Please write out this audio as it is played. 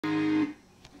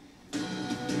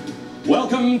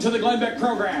Welcome to the Glenn Beck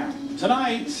program.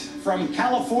 Tonight, from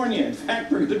California. In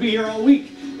fact, we're going to be here all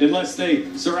week, unless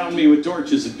they surround me with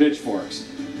torches and pitchforks.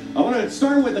 I want to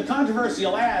start with a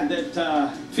controversial ad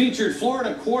that featured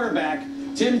Florida quarterback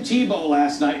Tim Tebow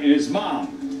last night and his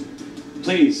mom.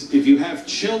 Please, if you have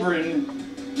children,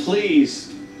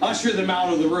 please usher them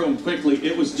out of the room quickly.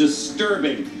 It was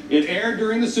disturbing. It aired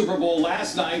during the Super Bowl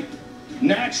last night.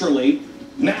 Naturally,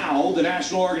 now the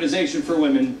National Organization for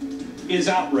Women is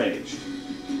outraged.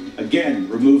 Again,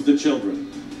 remove the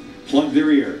children. Plug their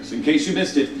ears. In case you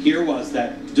missed it, here was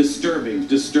that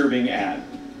disturbing ad.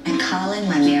 And Colin,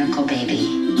 my miracle baby,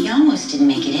 he almost didn't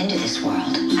make it into this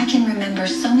world. I can remember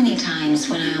so many times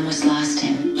when I almost lost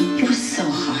him. It was so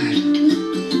hard.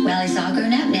 Well, he's all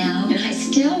grown up now, and I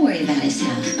still worry about his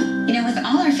health. You know, with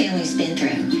all our family's been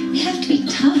through, we have to be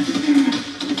tough.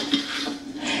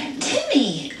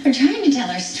 Timmy, we're trying to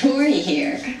tell our story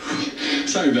here.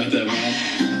 Sorry about that,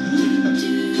 Mom.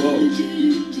 Whoa.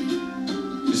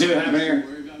 You see what happened here?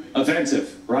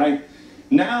 Offensive, right?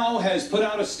 Now has put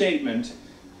out a statement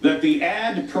that the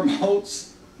ad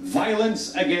promotes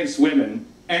violence against women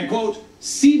and, quote,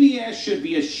 CBS should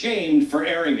be ashamed for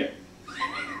airing it.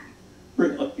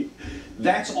 Really?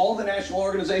 That's all the National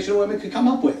Organization of Women could come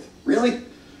up with? Really?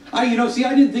 I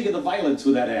didn't think of the violence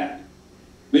with that ad.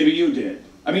 Maybe you did.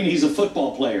 I mean, he's a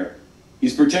football player.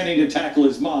 He's pretending to tackle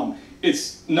his mom.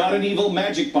 It's not an evil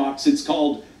magic box. It's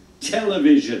called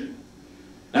television.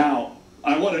 Now,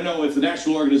 I want to know if the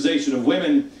National Organization of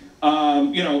Women,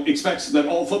 expects that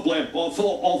all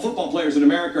football players in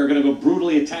America are going to go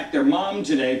brutally attack their mom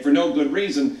today for no good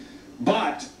reason.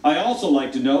 But I also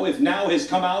like to know if Now has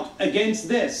come out against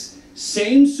this.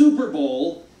 Same Super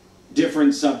Bowl,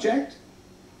 different subject.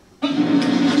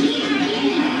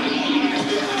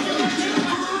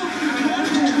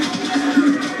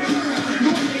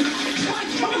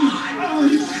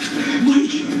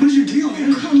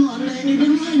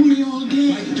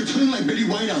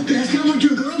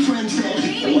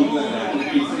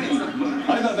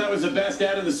 I thought that was the best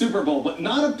ad of the Super Bowl, but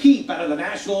not a peep out of the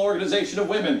National Organization of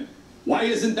Women. Why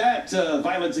isn't that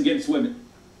violence against women?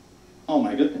 Oh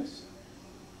my goodness.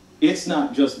 It's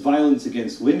not just violence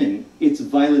against women, it's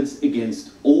violence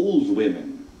against old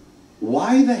women.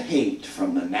 Why the hate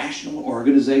from the National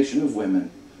Organization of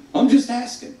Women? I'm just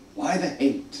asking, why the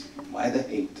hate? Why the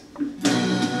hate?